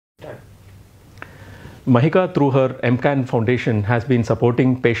Maheka, through her Mcan Foundation, has been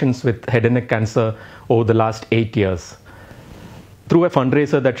supporting patients with head and neck cancer over the last 8 years. Through a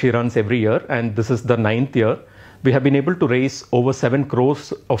fundraiser that she runs every year, and this is the 9th year, we have been able to raise over 7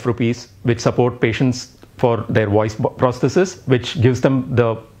 crores of rupees, which support patients for their voice prosthesis, which gives them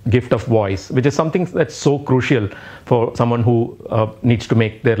the gift of voice, which is something that's so crucial for someone who needs to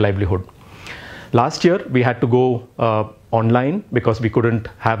make their livelihood. Last year, we had to go online because we couldn't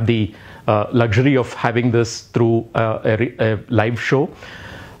have the luxury of having this through a live show.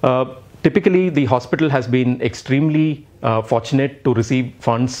 Typically, the hospital has been extremely fortunate to receive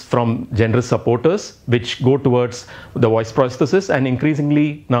funds from generous supporters, which go towards the voice prosthesis and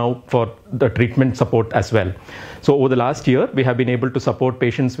increasingly now for the treatment support as well. So over the last year, we have been able to support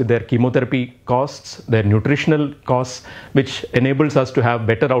patients with their chemotherapy costs, their nutritional costs, which enables us to have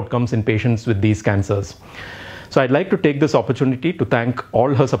better outcomes in patients with these cancers. So I'd like to take this opportunity to thank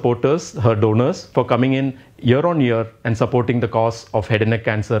all her supporters, her donors, for coming in year on year and supporting the cause of head and neck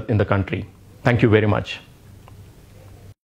cancer in the country. Thank you very much.